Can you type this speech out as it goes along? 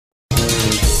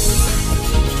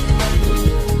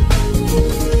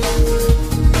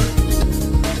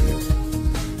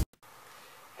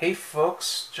Hey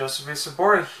folks, Joseph A.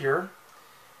 Sobora here.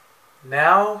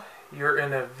 Now you're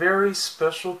in a very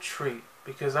special treat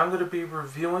because I'm going to be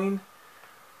reviewing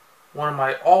one of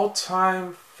my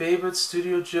all-time favorite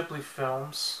Studio Ghibli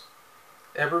films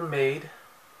ever made.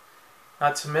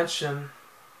 Not to mention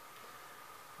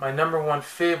my #1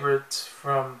 favorite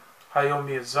from Hayao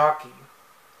Miyazaki.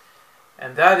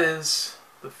 And that is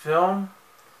the film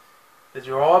that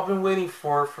you've all been waiting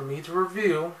for me to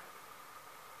review.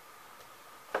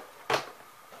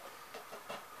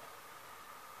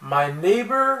 My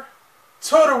Neighbor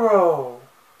Totoro!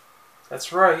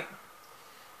 That's right.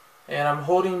 And I'm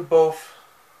holding both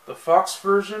the Fox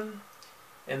version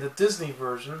and the Disney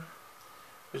version,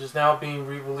 which is now being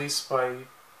re-released by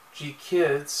G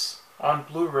Kids on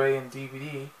Blu-ray and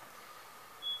DVD,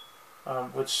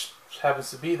 which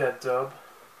happens to be that dub,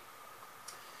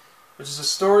 which is a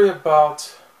story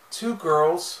about two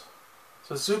girls,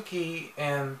 Suzuki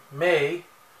and Mei,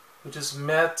 who just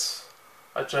met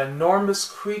a ginormous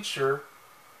creature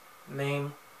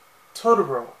named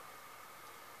Totoro.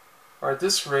 Or at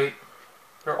this rate,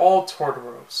 they're all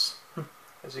Totoros,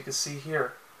 as you can see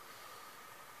here.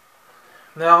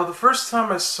 Now, the first time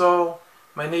I saw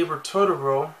My Neighbor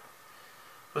Totoro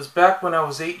was back when I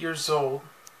was 8 years old.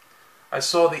 I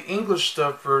saw the English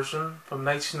dub version from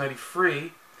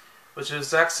 1993, which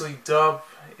is actually dubbed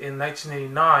in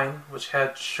 1989, which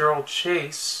had Cheryl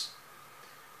Chase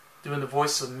doing the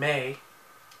voice of Mei.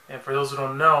 And for those who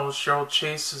don't know, Cheryl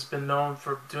Chase has been known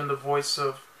for doing the voice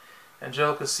of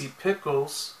Angelica C.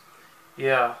 Pickles.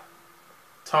 Yeah,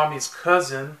 Tommy's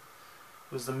cousin,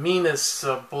 who's the meanest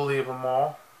bully of them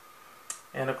all.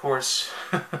 And of course,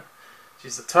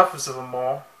 she's the toughest of them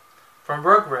all, from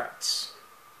Rugrats.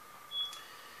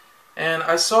 And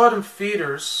I saw it in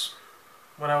theaters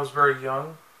when I was very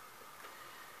young.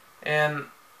 And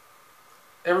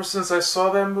ever since I saw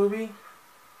that movie,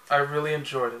 I really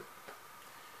enjoyed it.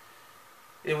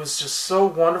 It was just so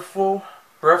wonderful,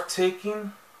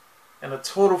 breathtaking, and a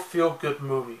total feel-good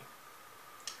movie.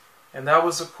 And that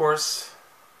was, of course,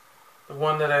 the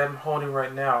one that I'm holding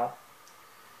right now.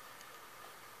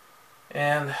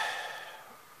 And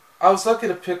I was lucky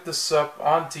to pick this up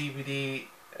on DVD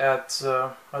at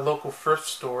my local thrift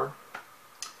store,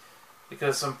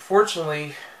 because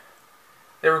unfortunately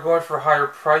they were going for higher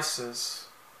prices,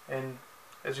 and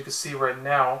as you can see right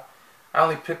now, I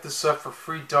only picked this up for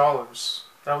 $3.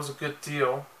 That was a good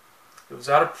deal. It was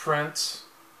out of print,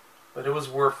 but it was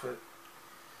worth it.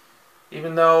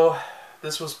 Even though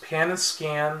this was pan and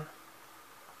scan,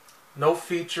 no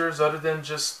features other than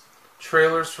just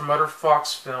trailers from other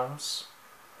Fox films.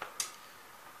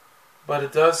 But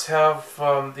it does have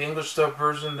the English dub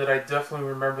version that I definitely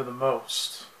remember the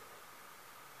most.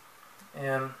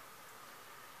 And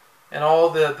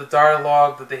all the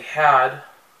dialogue that they had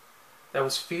that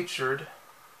was featured.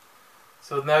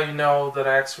 So now you know that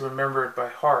I actually remember it by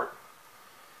heart.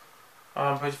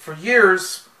 But for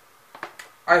years,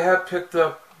 I had picked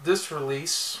up this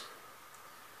release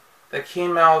that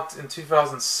came out in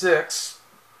 2006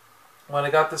 when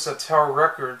I got this at Tower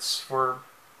Records for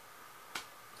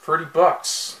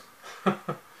 $30.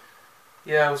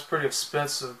 Yeah, it was pretty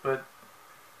expensive, but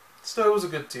still it was a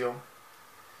good deal.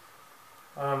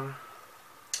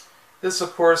 This,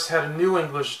 of course, had a new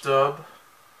English dub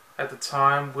at the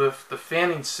time with the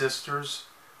Fanning sisters,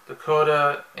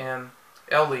 Dakota and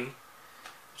Elle,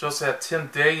 which also had Tim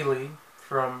Daly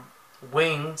from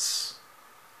Wings.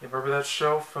 You remember that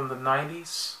show from the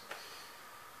 90s?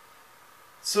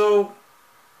 So,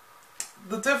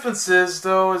 the difference is,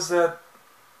 though, is that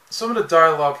some of the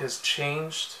dialogue has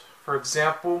changed. For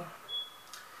example,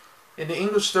 in the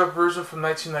English dub version from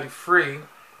 1993,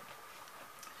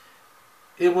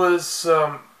 it was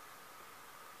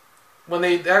when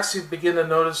they actually begin to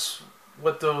notice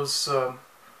what those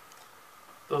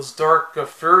dark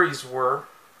furries were.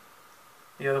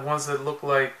 Yeah, the ones that look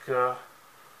like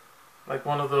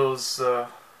one of those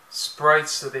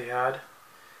sprites that they had.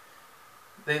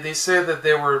 They said that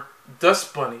they were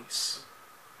dust bunnies,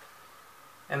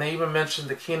 and they even mentioned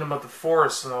the Kingdom of the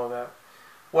Forest and all that.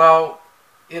 While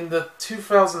in the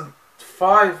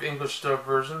 2005 English dub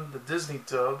version, the Disney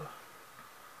dub,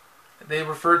 they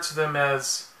referred to them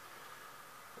as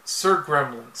Sir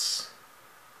Gremlins.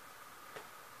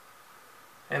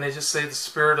 And they just say the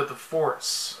spirit of the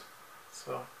forest.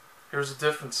 So here's the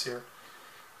difference here.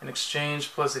 In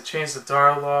exchange, plus they changed the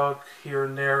dialogue here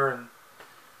and there, and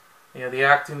the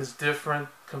acting is different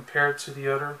compared to the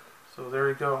other. So there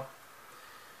you go.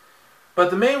 But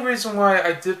the main reason why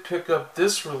I did pick up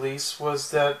this release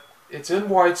was that it's in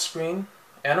widescreen,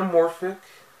 anamorphic,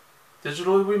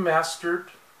 digitally remastered,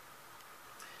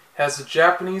 Has the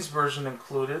Japanese version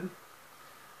included,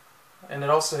 and it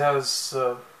also has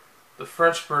the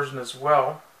French version as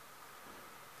well,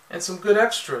 and some good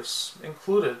extras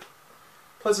included.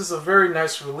 Plus, it's a very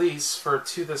nice release for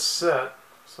to this set.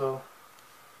 So,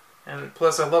 and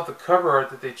plus, I love the cover art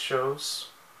that they chose,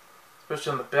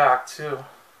 especially on the back too,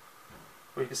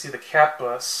 where you can see the cat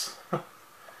bus.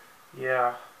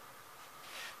 Yeah.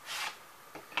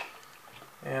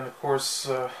 And of course,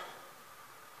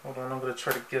 hold on, I'm going to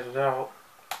try to get it out.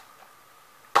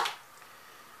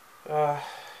 Yeah,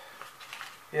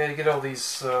 you get all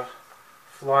these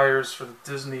flyers for the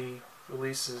Disney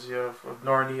releases, you have of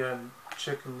Narnia and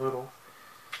Chicken Little.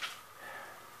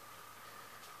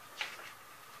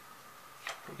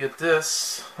 You get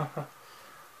this.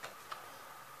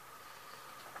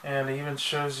 And it even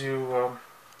shows you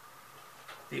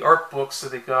the art books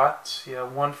that they got. Yeah,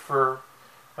 one for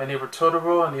My Neighbor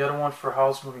Totoro and the other one for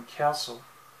Howl's Moving Castle.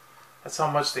 That's how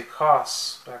much they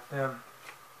cost back then.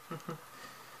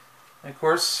 And of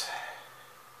course,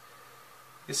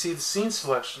 you can see the scene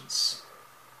selections.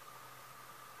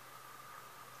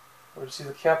 Or you see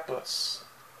the cat bus.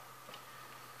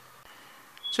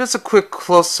 Just a quick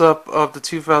close-up of the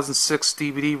 2006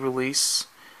 DVD release.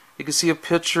 You can see a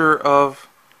picture of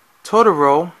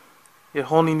Totoro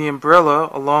holding the umbrella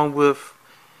along with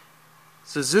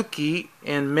Suzuki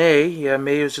and Mei. Yeah,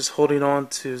 Mei was just holding on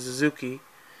to Suzuki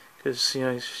because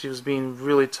she was being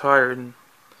really tired and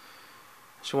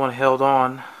she wanted held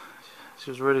on.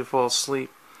 She was ready to fall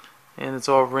asleep, and it's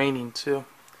all raining too.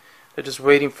 They're just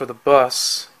waiting for the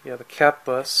bus. Yeah, the cat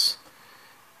bus.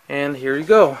 And here you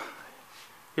go.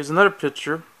 Here's another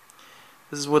picture.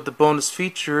 This is what the bonus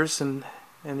features, and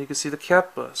you can see the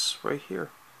cat bus right here.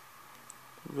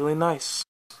 Really nice.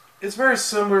 It's very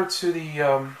similar to the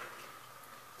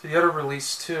other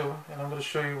release too, and I'm going to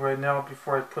show you right now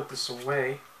before I put this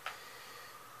away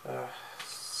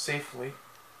safely.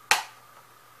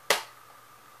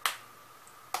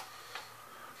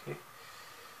 Okay,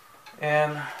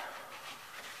 and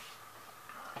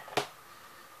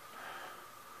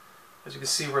as you can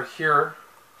see right here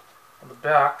on the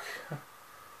back,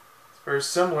 it's very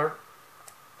similar.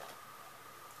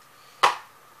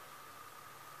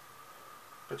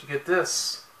 But you get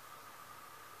this.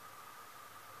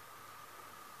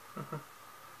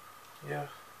 Yeah.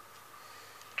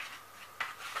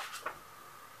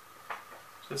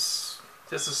 Just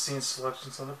the scene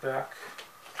selections on the back.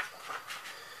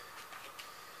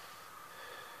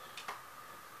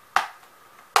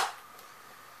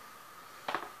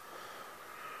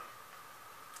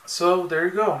 So there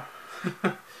you go.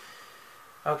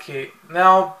 Okay,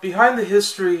 now behind the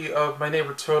history of My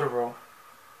Neighbor Totoro.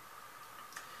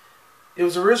 It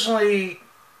was originally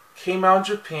came out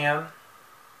in Japan.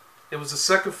 It was the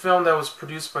second film that was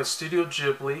produced by Studio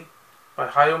Ghibli by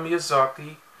Hayao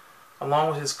Miyazaki, along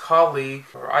with his colleague,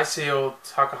 or Isao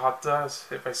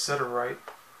Takahata, if I said it right.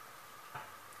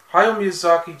 Hayao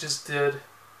Miyazaki just did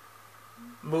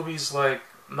movies like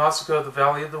Nausicaa, The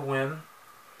Valley of the Wind,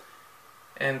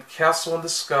 and Castle in the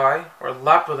Sky, or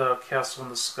Laputa Castle in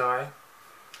the Sky,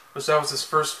 which that was his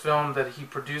first film that he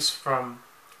produced from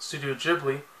Studio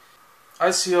Ghibli.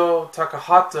 Isao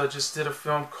Takahata just did a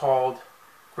film called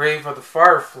Grave of the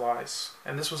Fireflies,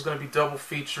 and this was going to be double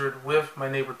featured with My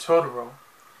Neighbor Totoro.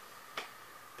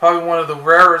 Probably one of the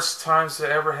rarest times to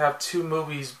ever have two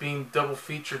movies being double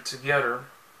featured together,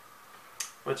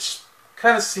 which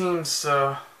kind of seems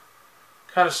kind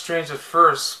of strange at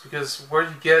first, because what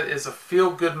you get is a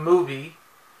feel-good movie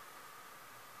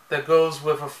that goes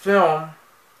with a film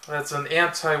that's an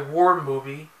anti-war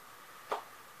movie,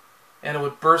 and it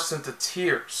would burst into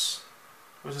tears,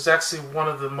 which is actually one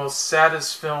of the most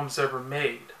saddest films ever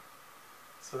made.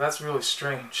 So that's really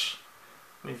strange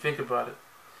when you think about it.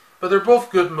 But they're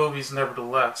both good movies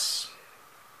nevertheless.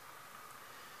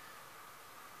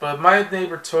 But My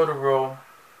Neighbor Totoro,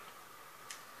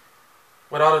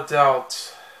 without a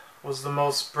doubt, was the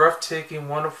most breathtaking,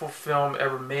 wonderful film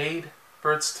ever made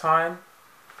for its time.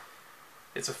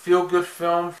 It's a feel-good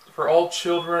film for all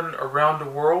children around the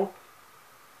world.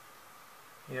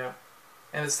 Yeah,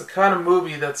 and it's the kind of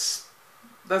movie that's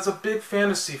a big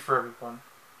fantasy for everyone,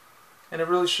 and it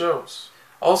really shows.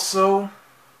 Also,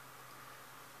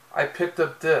 I picked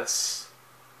up this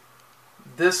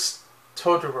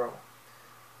Totoro.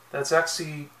 That's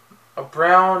actually a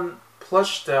brown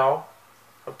plush doll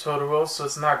of Totoro, so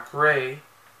it's not gray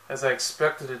as I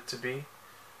expected it to be,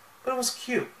 but it was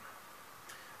cute.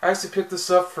 I actually picked this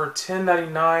up for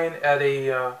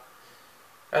 $10.99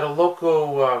 at a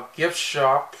local gift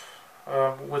shop,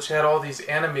 which had all these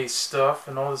anime stuff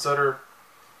and all this other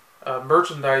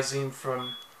merchandising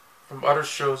from other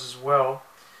shows as well.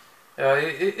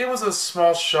 It was a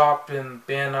small shop in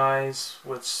Van Nuys,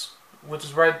 which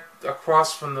is right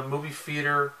across from the movie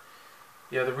theater.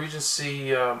 Yeah, the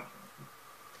Regency the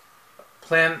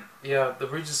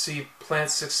Regency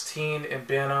Plant 16 in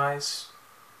Van Nuys,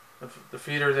 the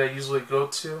theater that I usually go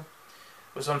to.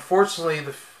 Which unfortunately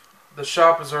the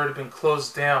shop has already been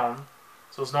closed down,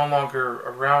 so it's no longer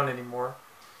around anymore.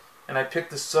 And I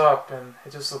picked this up, and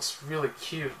it just looks really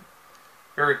cute,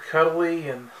 very cuddly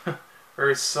and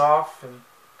very soft and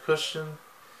cushioned.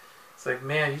 It's like,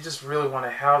 man, you just really want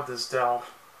to have this doll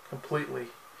completely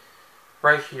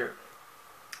right here.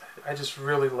 I just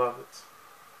really love it.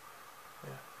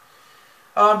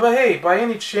 Yeah. But hey, by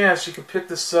any chance, you can pick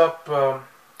this up on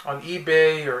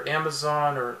eBay or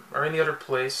Amazon or any other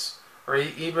place, or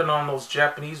even on those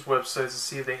Japanese websites to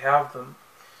see if they have them.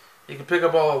 You can pick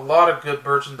up a lot of good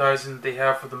merchandising that they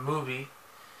have for the movie.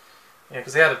 Yeah,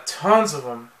 because they had tons of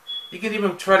them. You can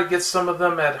even try to get some of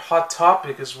them at Hot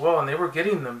Topic as well, and they were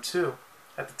getting them too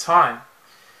at the time.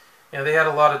 Yeah, they had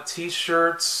a lot of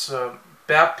T-shirts,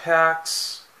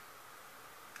 backpacks,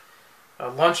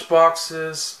 lunch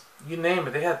boxes, you name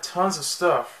it. They had tons of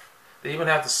stuff. They even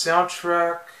had the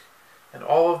soundtrack and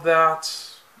all of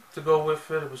that to go with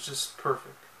it. It was just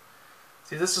perfect.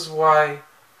 See, this is why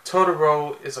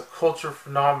Totoro is a culture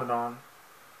phenomenon.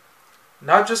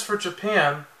 Not just for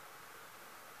Japan,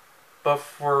 but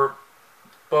for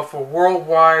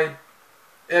worldwide,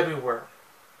 everywhere.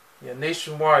 Yeah,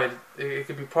 nationwide. It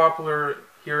could be popular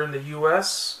here in the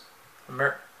U.S.,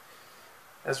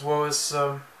 as well as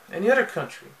any other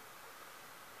country.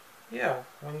 Yeah,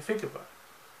 when you think about it.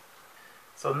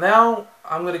 So now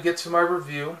I'm going to get to my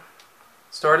review,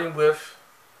 starting with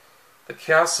the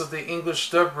cast of the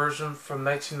English dub version from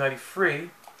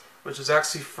 1993, which is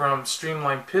actually from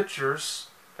Streamline Pictures,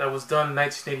 that was done in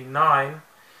 1989,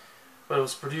 but it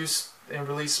was produced and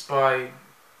released by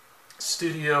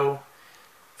Studio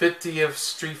 50th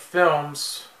Street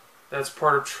Films, that's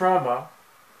part of Trauma.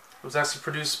 It was actually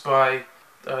produced by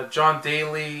John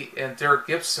Daly and Derek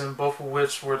Gibson, both of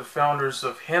which were the founders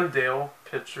of Hemdale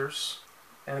Pictures,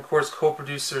 and of course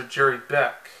co-producer Jerry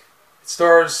Beck. It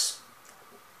stars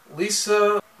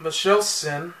Lisa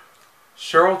Michelson,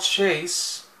 Cheryl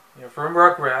Chase, from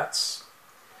Rugrats,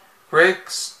 Greg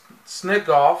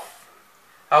Snegoff,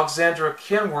 Alexandra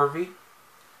Kenworthy,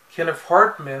 Kenneth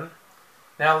Hartman,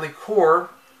 Natalie Core,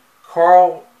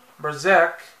 Carl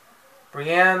Macek,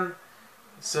 Brianne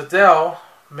Zadell,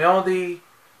 Melody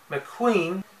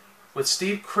McQueen, with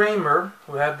Steve Kramer,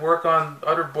 who had worked on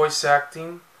other voice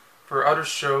acting for other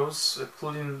shows,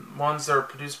 including ones that are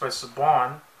produced by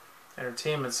Saban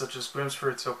Entertainment, such as Grimm's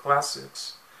Fairy Tale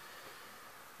Classics.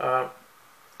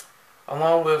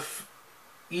 Along with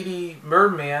Edie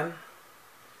Merman,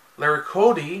 Larry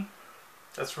Cody,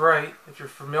 that's right, if you're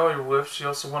familiar with, she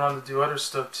also went on to do other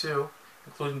stuff too,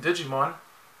 including Digimon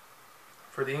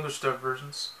for the English dub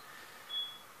versions.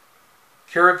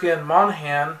 Kerrigan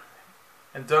Monahan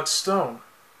and Doug Stone.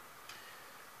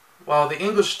 While the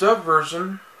English dub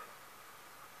version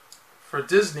for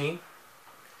Disney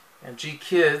and G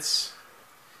Kids,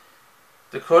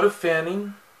 Dakota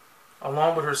Fanning,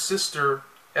 along with her sister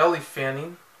Elle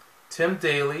Fanning, Tim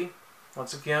Daly,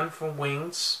 once again from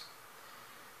Wings,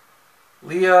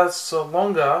 Leah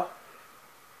Salonga,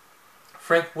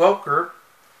 Frank Welker,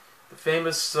 the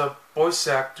famous voice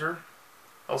actor,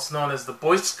 also known as the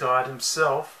Voice God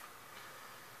himself,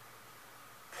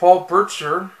 Paul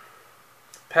Bircher,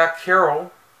 Pat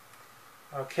Caroll,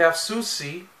 Kath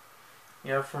Soucie,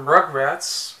 from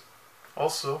Rugrats,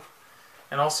 also,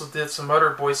 and also did some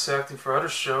other voice acting for other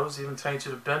shows, even Tiny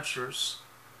Toon Adventures,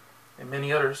 and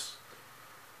many others.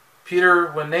 Peter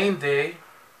Wanende,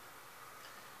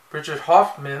 Bridget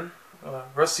Hoffman,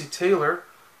 Rusty Taylor,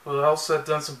 who also had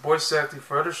done some voice acting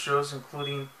for other shows,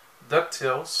 including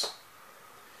DuckTales,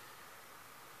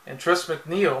 and Tress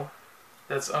MacNeille,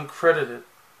 that's uncredited,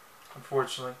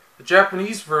 unfortunately. The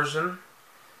Japanese version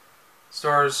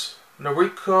stars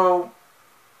Noriko,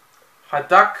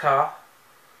 Hidaka,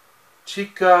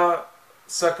 Chika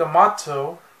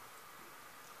Sakamoto,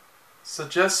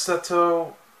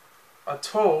 Shigesato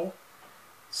Atoll,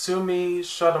 Sumi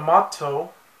Shimamoto,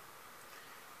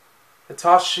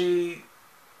 Hitoshi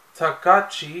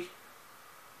Takagi,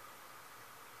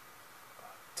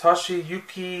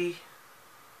 Toshiyuki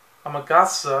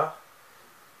Amagasa,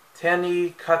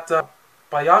 Tanie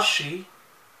Kitabayashi,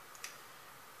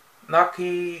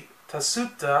 Naki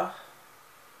Tasuta,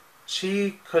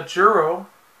 Chi Kajuro,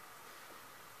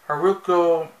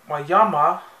 Haruko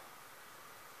Mayama,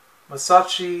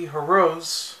 Masashi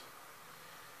Hirose,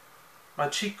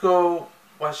 Machiko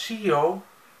Washio,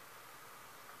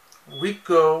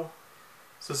 Riko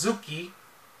Suzuki,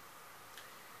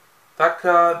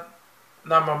 Taka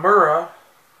Namamura,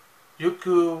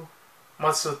 Yuku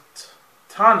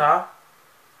Masutana,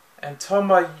 and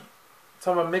Tomamichi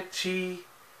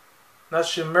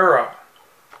Nishimura,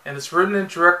 and it's written and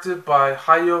directed by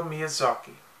Hayao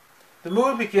Miyazaki. The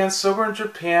movie begins somewhere in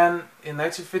Japan in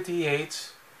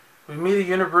 1958. We meet a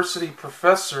university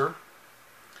professor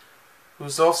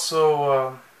who's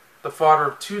also the father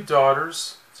of two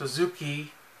daughters,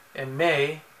 Suzuki and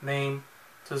Mei, named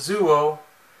Tezuo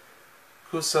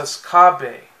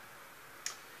Kusakabe.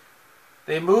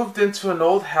 They moved into an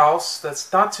old house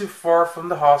that's not too far from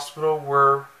the hospital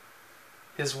where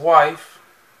his wife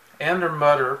and their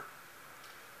mother,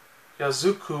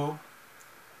 Yazuku,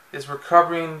 is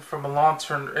recovering from a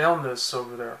long-term illness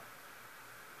over there.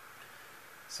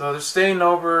 So they're staying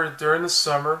over during the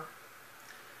summer.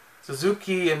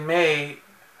 Suzuki and Mei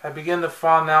have begun to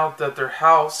find out that their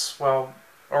house, while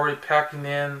already packing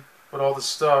in with all the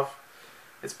stuff,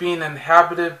 it's being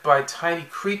inhabited by tiny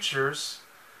creatures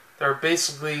that are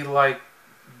basically like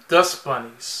dust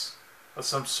bunnies of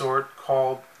some sort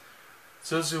called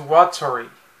Suzuwatari,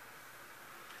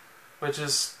 which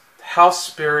is house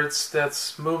spirits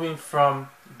that's moving from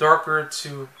darker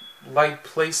to light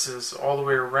places all the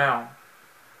way around,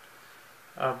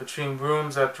 between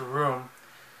rooms after room.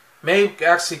 May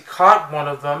actually caught one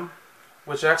of them,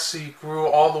 which actually grew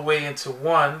all the way into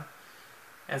one,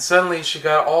 and suddenly she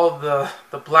got all of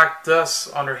the black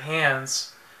dust on her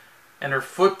hands and her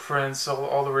footprints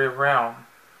all the way around.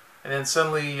 And then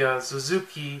suddenly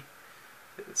Suzuki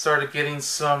started getting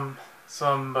some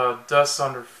dust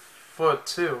on her foot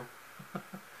too.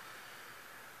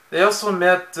 They also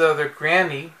met their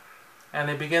granny, and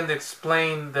they began to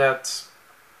explain that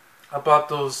about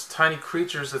those tiny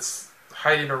creatures that's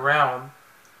hiding around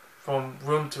from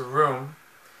room to room.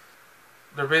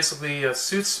 They're basically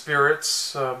suit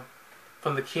spirits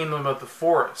from the kingdom of the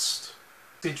forest.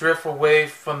 They drift away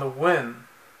from the wind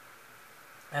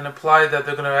and imply that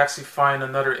they're going to actually find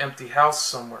another empty house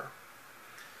somewhere.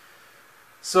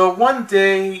 So one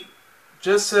day,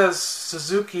 just as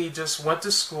Suzuki just went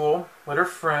to school with her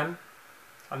friend,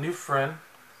 a new friend,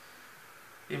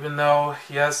 even though,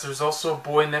 yes, there's also a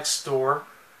boy next door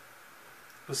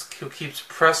who keeps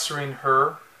pressuring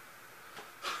her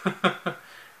and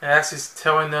actually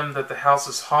telling them that the house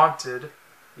is haunted.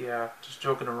 Yeah, just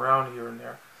joking around here and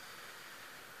there.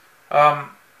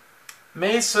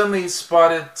 May suddenly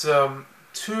spotted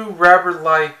two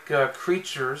rabbit-like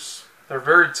creatures. They're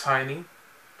very tiny,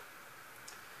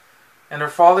 and they're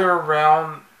following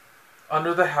around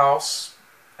under the house,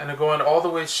 and they're going all the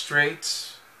way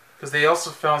straight, because they also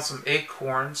found some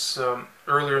acorns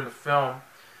earlier in the film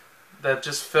that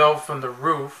just fell from the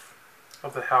roof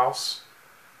of the house.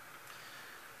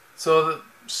 So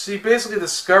she basically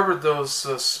discovered those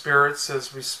spirits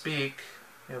as we speak,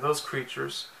 those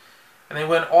creatures, and they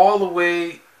went all the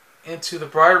way into the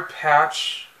briar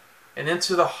patch and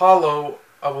into the hollow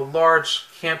of a large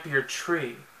campier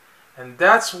tree. And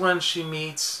that's when she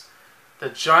meets the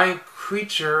giant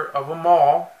creature of them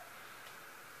all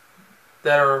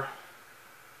that are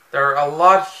a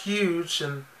lot huge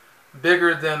and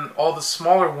bigger than all the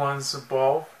smaller ones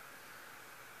above,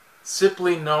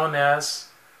 simply known as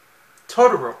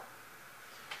Totoro.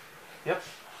 Yep,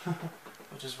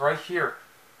 which is right here.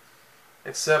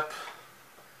 Except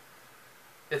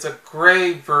it's a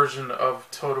gray version of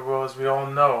Totoro, as we all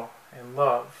know and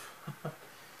love. I'm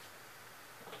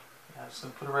just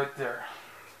going to put it right there.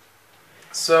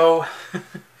 So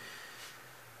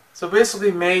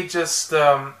basically May just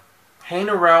hang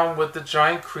around with the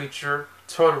giant creature,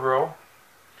 Totoro,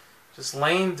 just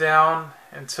laying down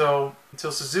until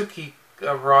Suzuki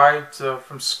arrived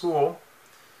from school,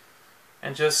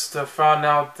 and just found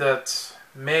out that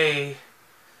May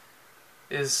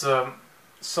is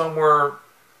somewhere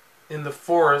in the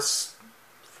forest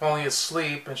falling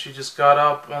asleep, and she just got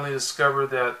up only to discover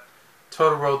that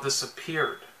Totoro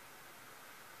disappeared.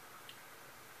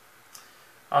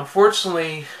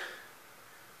 Unfortunately,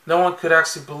 no one could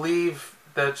actually believe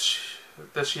that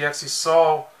she actually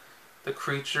saw the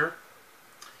creature,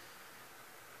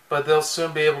 but they'll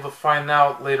soon be able to find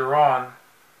out later on.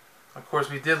 Of course,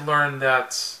 we did learn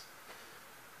that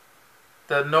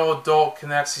no adult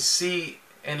can actually see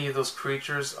any of those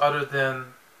creatures other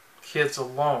than kids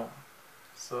alone.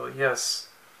 So yes.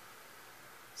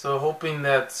 So hoping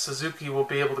that Suzuki will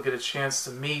be able to get a chance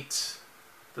to meet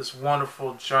this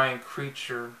wonderful giant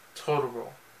creature, Totoro.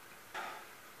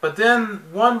 But then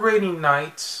one rainy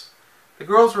night, the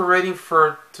girls were waiting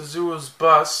for Tezuo's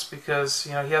bus because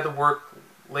he had to work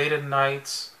late at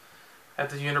night at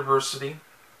the university.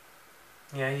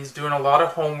 Yeah, he's doing a lot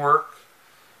of homework,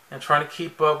 and trying to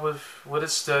keep up with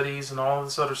his studies and all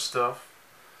this other stuff.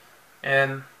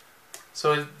 And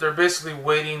so they're basically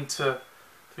waiting to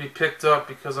be picked up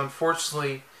because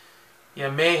unfortunately, yeah,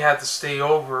 Mei had to stay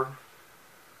over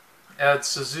at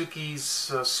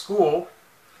Suzuki's school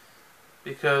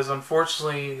because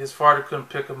unfortunately his father couldn't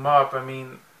pick him up. I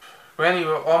mean, Granny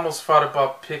almost thought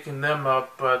about picking them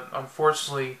up, but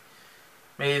unfortunately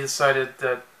Mei decided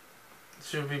that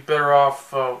she would be better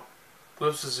off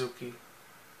with Suzuki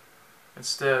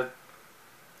instead.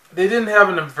 They didn't have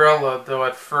an umbrella though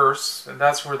at first, and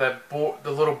that's where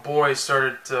the little boy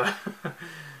started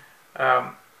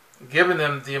giving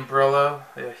them the umbrella,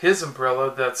 his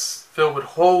umbrella that's filled with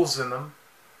holes in them.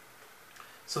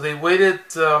 So they waited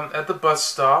at the bus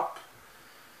stop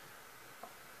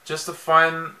just to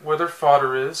find where their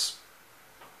father is.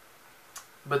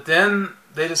 But then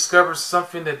they discovered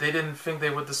something that they didn't think they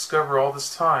would discover all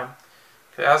this time.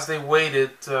 As they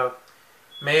waited,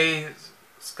 Mei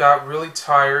got really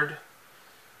tired.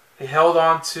 He held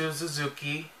on to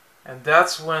Suzuki, and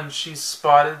that's when she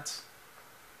spotted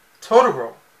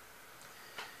Totoro,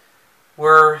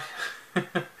 where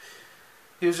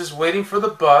he was just waiting for the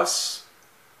bus,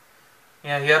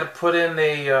 and he had to put in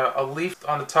a leaf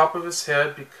on the top of his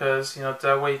head because, you know,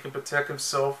 that way he can protect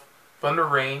himself from the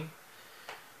rain.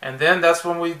 And then that's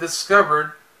when we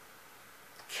discovered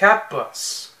Cat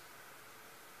Bus.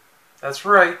 That's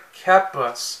right, Cat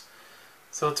Bus.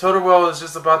 So Totoro is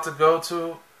just about to go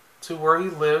to where he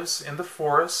lives in the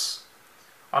forest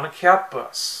on a cat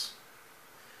bus.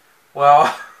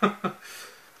 Well,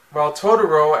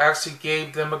 Totoro actually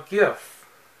gave them a gift,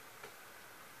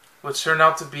 which turned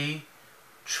out to be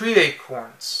tree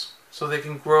acorns, so they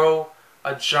can grow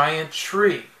a giant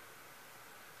tree.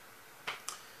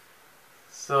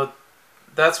 So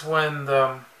that's when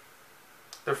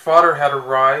their father had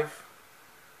arrived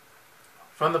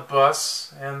from the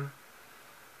bus, and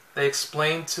they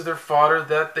explained to their father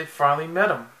that they finally met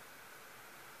him.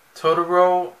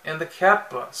 Totoro and the cat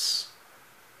bus.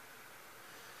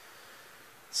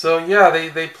 So yeah,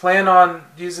 they plan on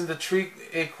using the tree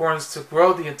acorns to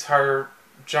grow the entire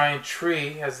giant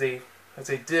tree as they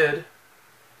did.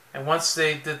 And once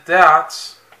they did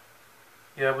that,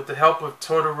 yeah, with the help of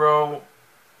Totoro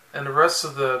and the rest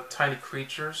of the tiny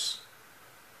creatures,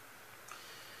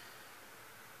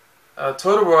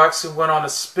 Totoro actually went on a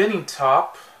spinning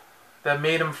top that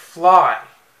made him fly.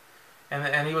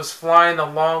 And he was flying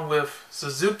along with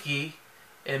Suzuki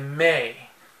and Mei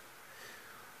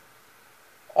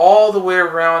all the way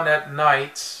around at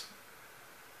night.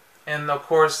 And of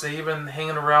course, they even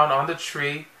hanging around on the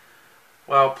tree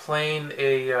while playing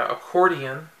a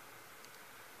accordion.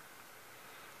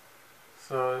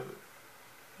 So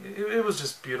it was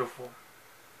just beautiful.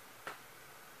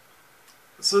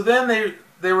 So then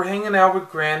they were hanging out with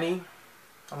Granny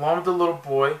along with the little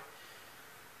boy.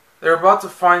 They're about to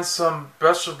find some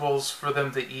vegetables for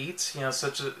them to eat, you know,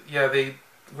 such as,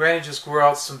 Granny just grew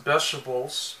out some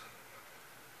vegetables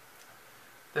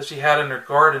that she had in her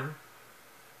garden.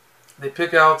 They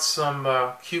pick out some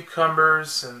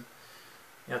cucumbers and,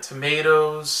 you know,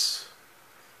 tomatoes,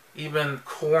 even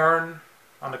corn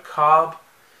on a cob.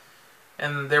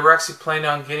 And they were actually planning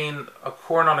on getting a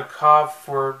corn on a cob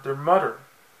for their mother.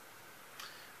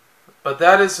 But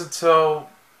that is until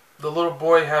the little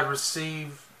boy had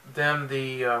received them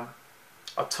a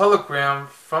telegram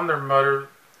from their mother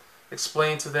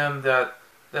explaining to them that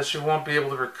she won't be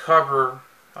able to recover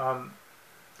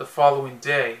the following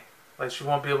day. Like, she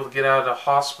won't be able to get out of the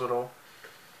hospital.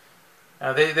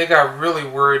 They got really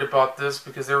worried about this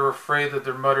because they were afraid that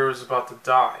their mother was about to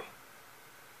die.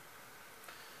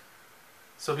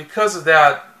 So because of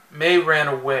that, Mei ran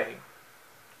away,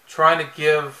 trying to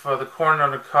give the corn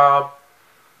on the cob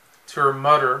to her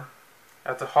mother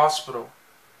at the hospital.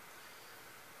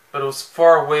 But it was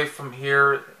far away from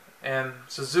here, and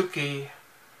Suzuki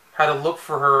had to look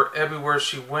for her everywhere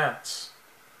she went.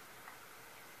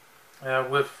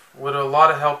 With a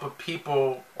lot of help of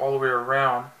people all the way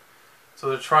around. So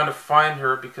they're trying to find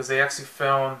her because they actually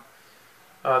found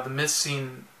the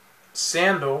missing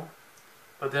sandal,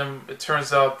 but then it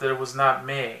turns out that it was not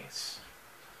Mei's.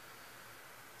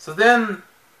 So then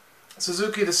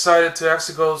Suzuki decided to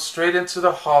actually go straight into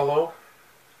the hollow,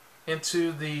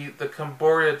 into the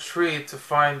Camboria tree to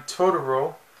find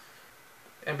Totoro,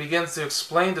 and begins to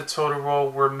explain to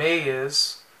Totoro where Mei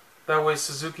is. That way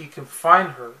Suzuki can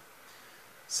find her.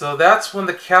 So that's when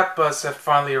the cat bus had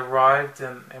finally arrived,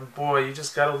 and boy, you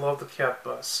just gotta love the cat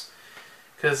bus.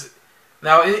 Because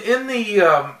now in the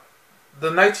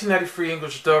 1993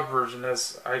 English dub version,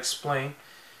 as I explained,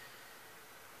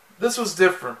 this was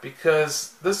different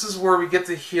because this is where we get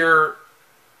to hear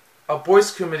a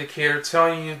voice communicator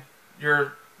telling you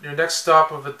your next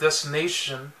stop of a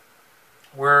destination,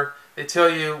 where they tell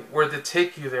you where to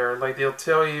take you there. Like they'll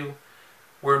tell you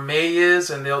where May is,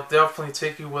 and they'll definitely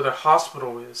take you where the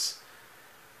hospital is.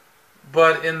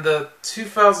 But in the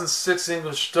 2006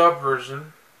 English dub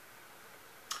version,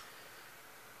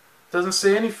 it doesn't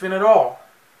say anything at all.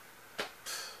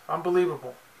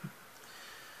 Unbelievable.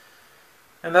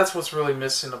 And that's what's really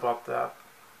missing about that.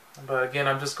 But again,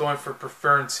 I'm just going for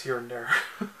preference here and there.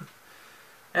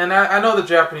 And I know the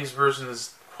Japanese version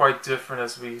is quite different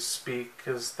as we speak,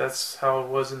 because that's how it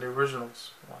was in the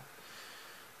originals.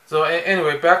 So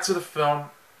anyway, back to the film.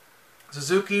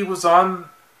 Suzuki was on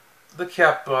the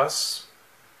cat bus,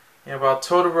 and while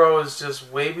Totoro is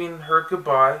just waving her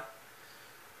goodbye,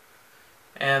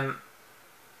 and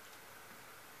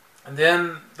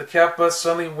then the cat bus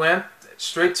suddenly went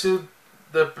straight to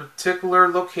the particular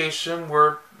location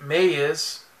where May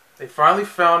is. They finally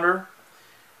found her,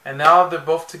 and now they're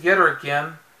both together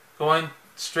again, going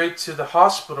straight to the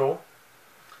hospital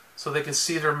so they can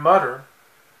see their mother,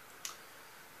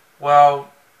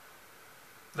 while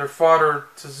their father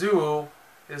Tezuo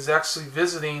is actually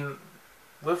visiting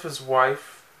with his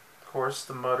wife, of course,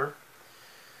 the mother,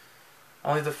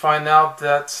 only to find out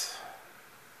that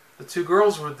the two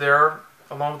girls were there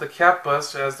along with the cat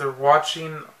bus as they're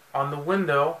watching on the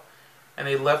window, and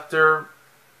they left the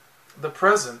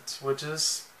present, which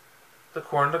is the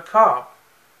corn on the cob.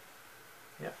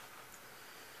 Yeah.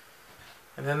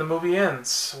 And then the movie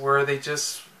ends, where they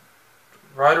just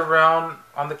ride around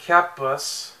on the cat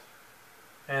bus,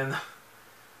 and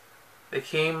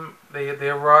they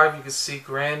arrive. You can see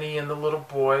Granny and the little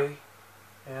boy,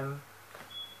 and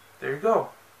there you go.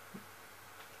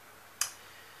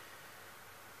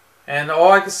 And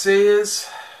all I can say is,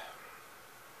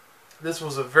 this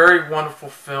was a very wonderful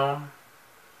film.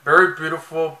 Very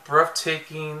beautiful,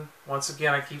 breathtaking. Once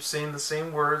again, I keep saying the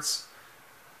same words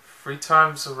 3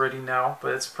 times already now,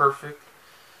 but it's perfect.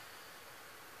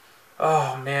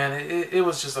 Oh man, it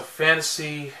was just a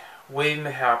fantasy waiting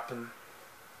to happen.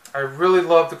 I really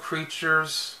loved the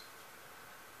creatures.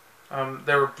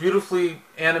 They were beautifully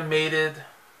animated,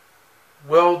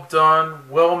 well done,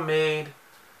 well made.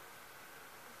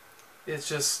 It's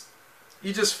just,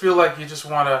 you just feel like you just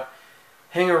want to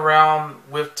hang around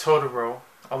with Totoro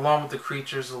along with the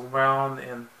creatures around,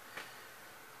 and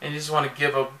you just want to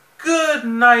give a good,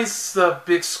 nice,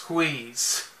 big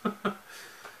squeeze.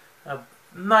 A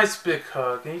nice big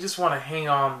hug, and you just want to hang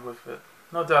on with it.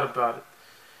 No doubt about it.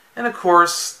 And of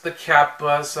course, the cat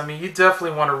bus. I mean, you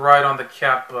definitely want to ride on the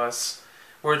cat bus,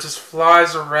 where it just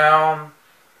flies around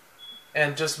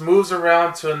and just moves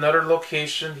around to another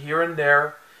location here and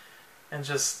there. And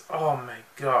just, oh my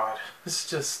god, it's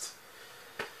just,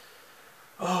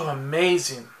 oh,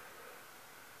 amazing.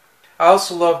 I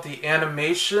also love the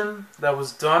animation that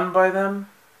was done by them,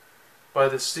 by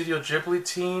the Studio Ghibli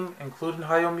team, including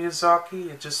Hayao Miyazaki.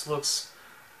 It just looks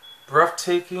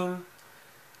breathtaking,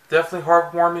 definitely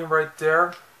heartwarming right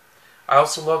there. I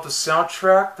also love the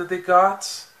soundtrack that they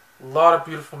got. A lot of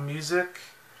beautiful music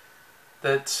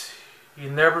that you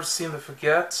never seem to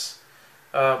forget.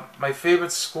 My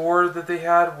favorite score that they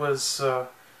had was the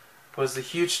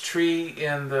huge tree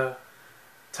in the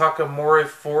Takamori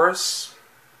forest.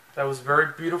 That was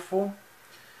very beautiful.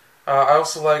 I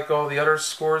also like all the other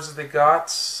scores that they got,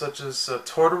 such as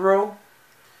Totoro,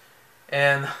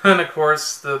 and of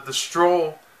course the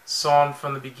stroll song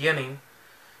from the beginning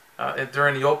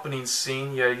during the opening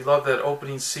scene. Yeah, you love that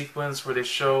opening sequence where they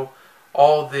show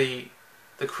all the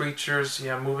creatures, you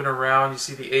know, moving around. You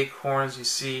see the acorns, you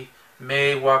see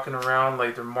May walking around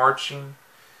like they're marching,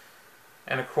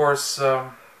 and of course,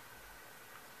 who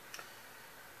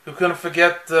couldn't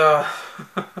forget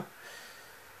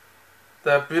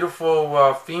that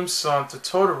beautiful theme song to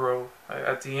Totoro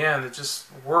at the end? It just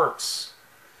works.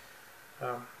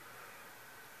 There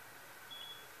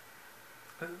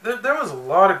was a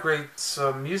lot of great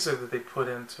music that they put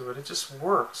into it. It just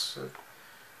works.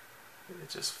 It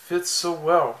just fits so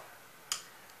well.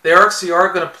 They actually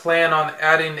are going to plan on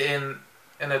adding in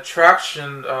an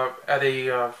attraction at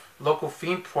a local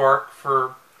theme park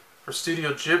for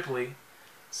Studio Ghibli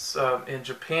in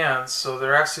Japan. So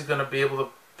they're actually going to be able to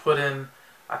put in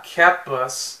a cat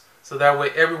bus, so that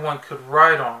way everyone could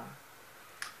ride on.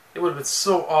 It would have been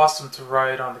so awesome to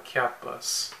ride on the cat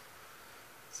bus.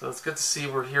 So it's good to see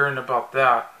we're hearing about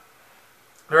that.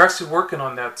 They're actually working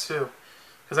on that too,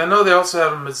 because I know they also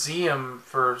have a museum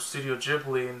for Studio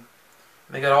Ghibli, and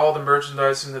they got all the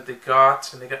merchandising that they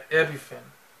got, and they got everything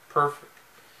perfect.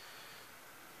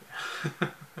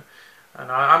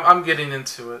 And I'm getting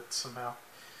into it somehow.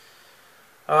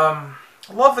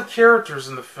 I love the characters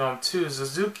in the film too.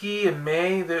 Suzuki and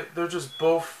Mei, they're just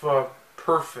both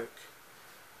perfect.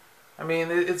 I mean,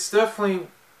 it's definitely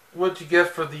what you get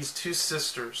for these two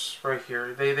sisters right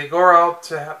here. They go out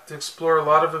to explore a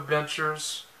lot of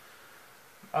adventures,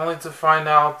 only to find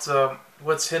out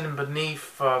what's hidden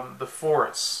beneath the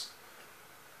forest.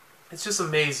 It's just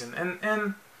amazing,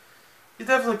 and you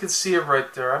definitely can see it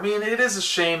right there. I mean, it is a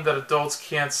shame that adults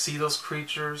can't see those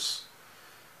creatures,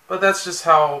 but that's just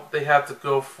how they had to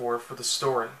go for the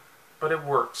story. But it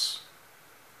works.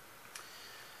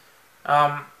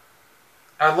 I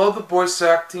love the voice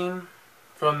acting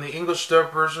from the English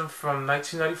dub version from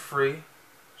 1993.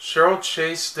 Cheryl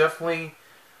Chase definitely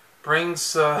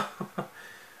brings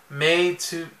May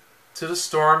to the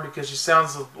storm because she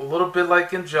sounds a little bit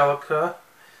like Angelica,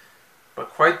 but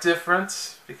quite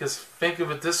different. Because think of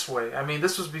it this way: I mean,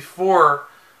 this was before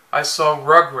I saw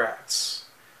Rugrats,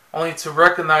 only to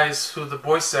recognize who the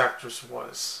voice actress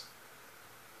was,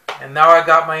 and now I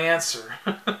got my answer.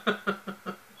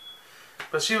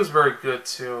 But she was very good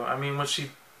too. I mean, when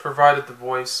she provided the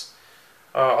voice,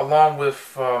 along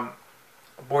with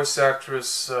voice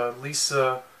actress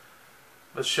Lisa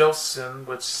Michelson,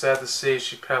 which sad to say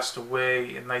she passed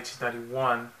away in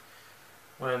 1991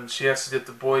 when she actually did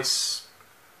the voice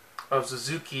of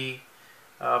Suzuki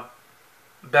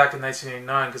back in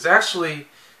 1989. Because actually,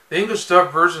 the English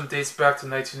dub version dates back to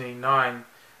 1989.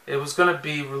 It was going to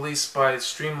be released by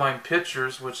Streamline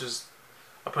Pictures, which is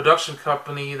a production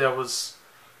company that was,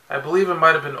 I believe it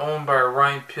might have been owned by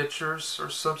Orion Pictures or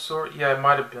some sort. Yeah, it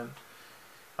might have been.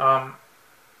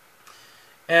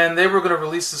 And they were going to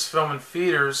release this film in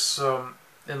theaters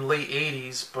in late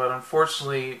 80s, but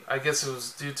unfortunately, I guess it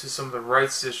was due to some of the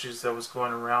rights issues that was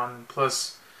going around. And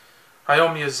plus,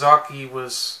 Hayao Miyazaki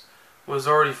was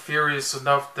already furious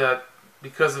enough that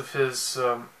because of his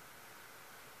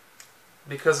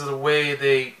because of the way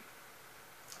they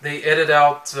edited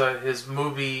out his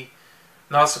movie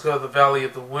Nausicaa of the Valley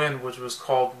of the Wind, which was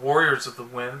called Warriors of the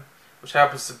Wind, which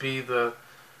happens to be the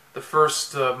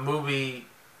first movie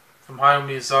from Hayao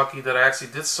Miyazaki that I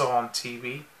actually did saw on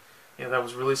TV. Yeah, that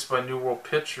was released by New World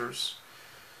Pictures.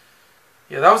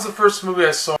 Yeah, that was the first movie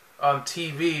I saw on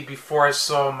TV before I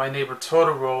saw My Neighbor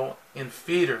Totoro in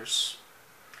theaters.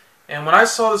 And when I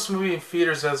saw this movie in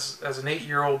theaters as an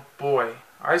 8-year-old boy,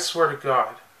 I swear to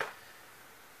God,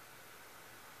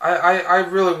 I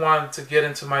really wanted to get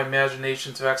into my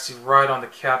imagination to actually ride on the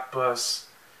cat bus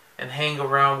and hang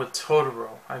around with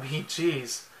Totoro. I mean,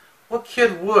 geez, what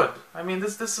kid would? I mean,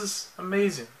 this is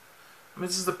amazing. I mean,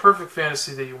 this is the perfect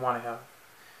fantasy that you want to have.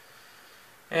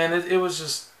 And it was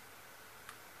just...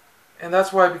 And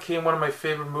that's why it became one of my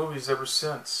favorite movies ever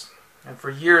since. And for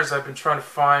years I've been trying to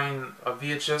find a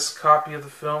VHS copy of the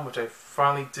film, which I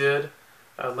finally did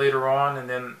later on, and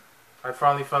then I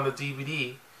finally found the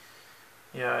DVD.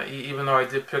 Yeah, even though I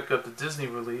did pick up the Disney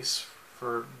release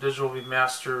for digital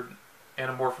remastered,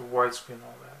 anamorphic widescreen,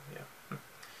 all that.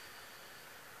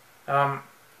 Yeah.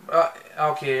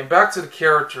 Okay, and back to the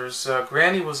characters.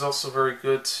 Granny was also very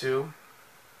good too,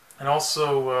 and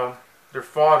also their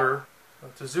father,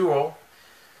 Tezuo.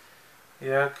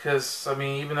 Yeah, because I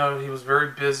mean, even though he was very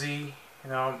busy, you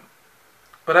know,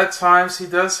 but at times he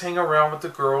does hang around with the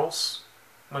girls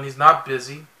when he's not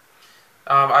busy.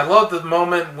 I love the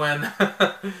moment when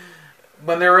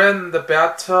when they're in the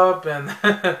bathtub and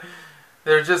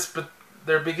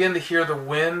they're beginning to hear the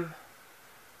wind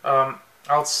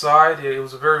outside. It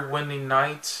was a very windy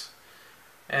night,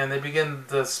 and they begin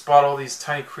to spot all these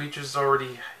tiny creatures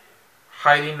already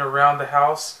hiding around the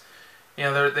house. You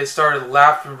know, they started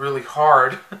laughing really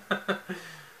hard.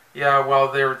 Yeah, while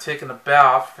they were taking a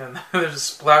bath, and they're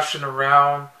just splashing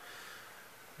around.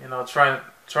 You know, trying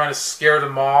to scare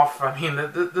them off. I mean,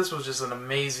 this was just an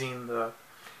amazing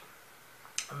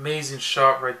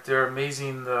shot right there.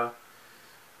 Amazing the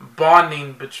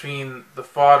bonding between the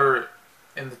father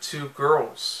and the two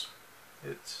girls.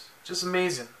 It's just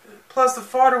amazing. Plus, the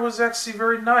father was actually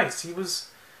very nice.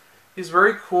 He's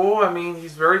very cool. I mean,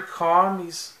 he's very calm.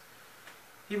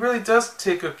 He really does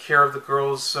take good care of the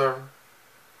girls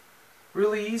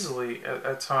really easily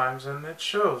at times, and it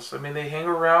shows. I mean, they hang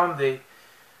around. They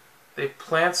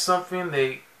plant something.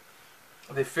 They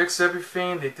fix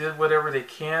everything. They did whatever they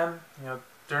can, you know,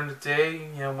 during the day.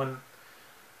 You know,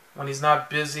 when he's not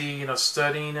busy, you know,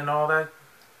 studying and all that,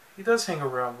 he does hang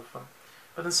around with them.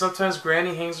 But then sometimes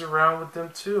Granny hangs around with them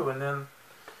too, and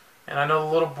I know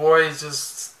the little boy is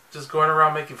just going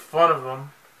around making fun of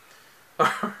them.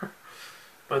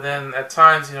 But then at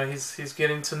times, you know, he's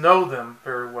getting to know them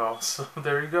very well. So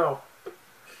there you go.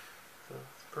 So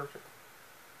it's perfect.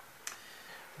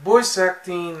 Voice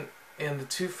acting in the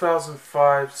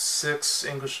 2005-6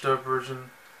 English dub version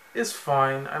is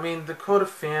fine. I mean, Dakota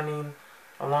Fanning,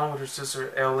 along with her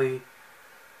sister Elle,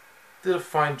 did a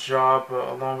fine job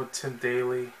along with Tim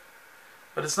Daly.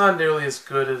 But it's not nearly as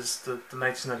good as the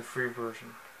 1993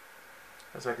 version,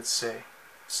 as I could say.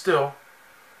 Still,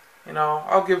 you know,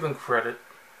 I'll give them credit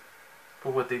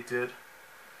for what they did.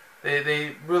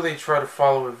 They really try to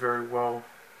follow it very well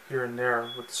here and there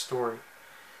with the story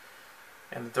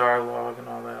and the dialogue and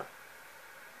all that.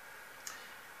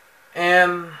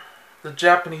 And the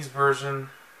Japanese version,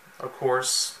 of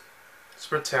course,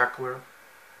 spectacular.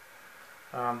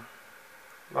 A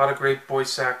lot of great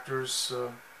voice actors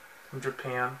from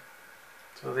Japan,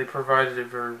 so they provided it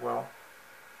very well.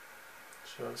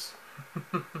 Shows.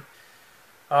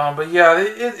 But yeah,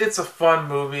 it's a fun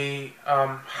movie.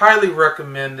 Highly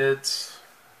recommended.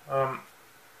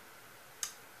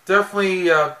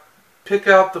 Definitely pick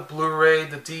out the Blu-ray,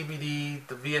 the DVD,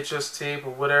 the VHS tape,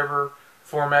 or whatever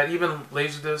format, even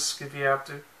Laserdisc if you have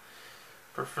to,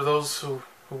 for those who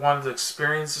wanted to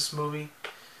experience this movie.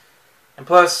 And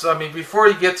plus, I mean, before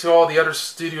you get to all the other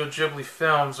Studio Ghibli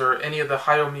films or any of the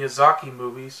Hayao Miyazaki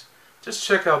movies, just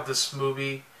check out this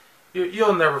movie.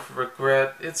 You'll never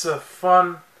regret. It's a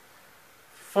fun,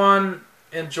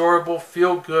 enjoyable,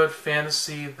 feel-good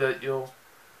fantasy that'll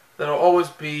always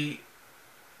be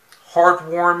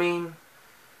heartwarming.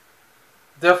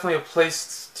 Definitely a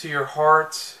place to your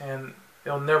heart, and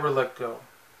it'll never let go.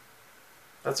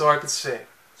 That's all I can say.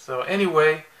 So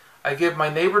anyway, I give My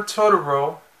Neighbor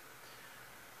Totoro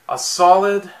a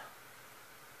solid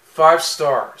 5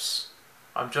 stars.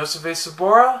 I'm Joseph A.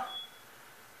 Sobora,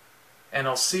 and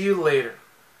I'll see you later.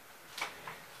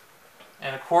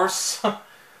 And of course,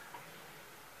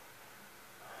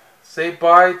 say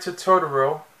bye to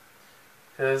Totoro,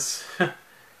 because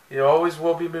you always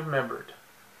will be remembered.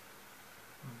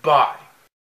 Bye.